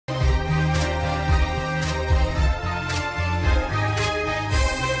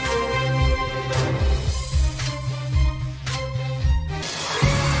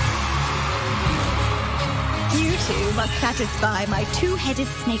satisfy my two-headed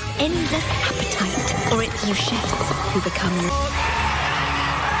snake's endless appetite, or it's you chefs who become...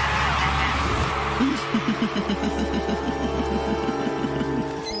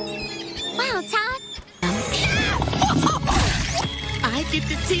 Wow, Todd. I get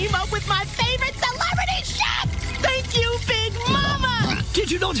to team up with my favorite celebrity chef! Thank you, Big Mama!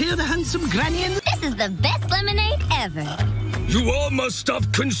 Did you not hear the handsome granny in This is the best lemonade ever. You all must stop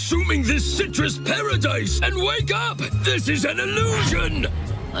consuming this citrus paradise and wake up! This is an illusion!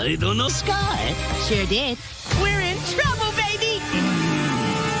 I don't know, Sky. Sure did. We're in trouble, baby!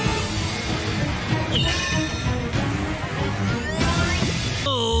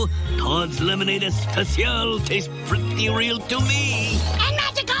 Oh, Todd's lemonade especial tastes pretty real to me. And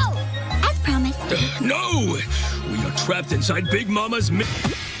magical! As promised. No! We are trapped inside Big Mama's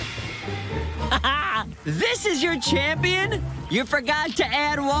This is your champion? You forgot to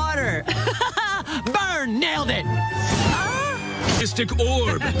add water. Burn! Nailed it! mystic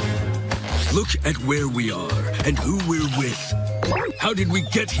orb. Look at where we are and who we're with. How did we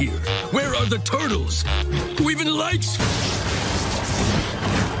get here? Where are the turtles? Who even likes...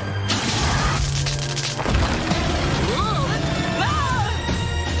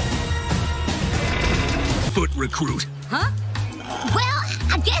 Foot recruit. Huh? Well,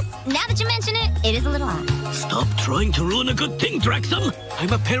 I guess now that you mention it, it is a little odd. Stop trying to ruin a good thing, Draxum.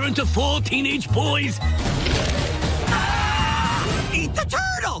 I'm a parent of 4 teenage boys. Eat the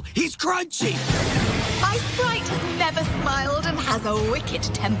turtle! He's crunchy! My sprite has never smiled and has a wicked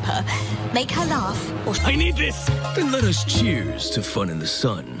temper. Make her laugh, or... I need this! Then let us cheers to fun in the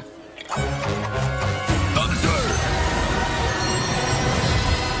sun. Observe!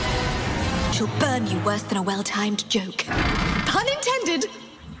 she'll burn you worse than a well-timed joke. Pun intended.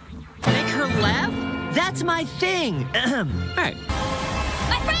 Make her laugh? That's my thing. Hey.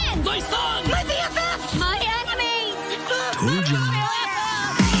 My friends! My son! My BFFs! My enemies! Told you.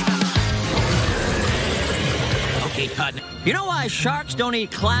 Okay, Todd. You know why sharks don't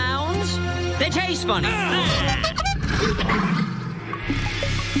eat clowns? They taste funny.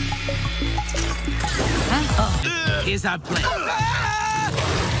 Here's our plan.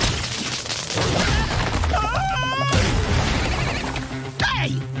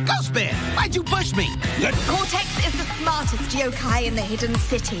 Hey! Ghost Bear! Why'd you push me? Cortex is the smartest yokai in the Hidden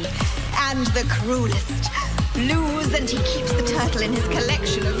City. And the cruelest. Lose and he keeps the turtle in his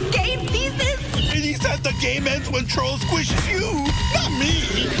collection of game pieces. And he said the game ends when Troll squishes you, not me.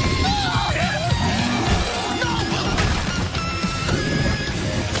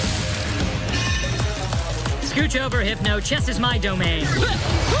 Scooch over, Hypno. Chess is my domain.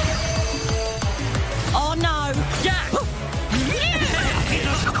 Oh, no. Yeah!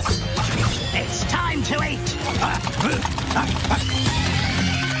 It's time to eat!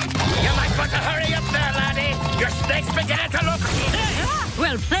 You might want to hurry up there, laddie. Your snake's beginning to look...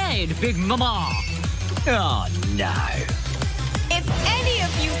 Well played, Big Mama. Oh, no. If any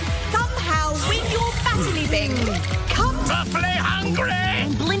of you somehow win your battle thing, come to... Awfully hungry!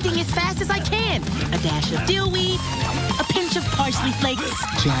 I'm blending as fast as I can. A dash of dill weed, a pinch of parsley flakes.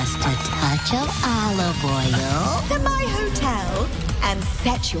 Just a touch of olive oil. to my hotel and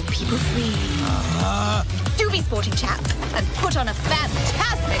set your people free. Do be sporting chaps and put on a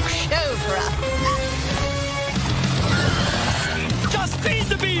fantastic show for us. Just feed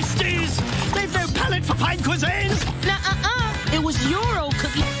the beasties! They've no palate for fine cuisines! It was your old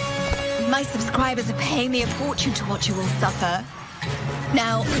cookie. My subscribers are paying me a fortune to watch you all suffer.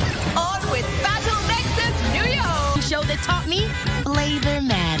 Now, on with Battle Nexus New York! Show that taught me flavor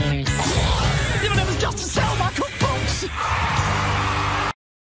matters. Even if it was just to sell my cookbooks!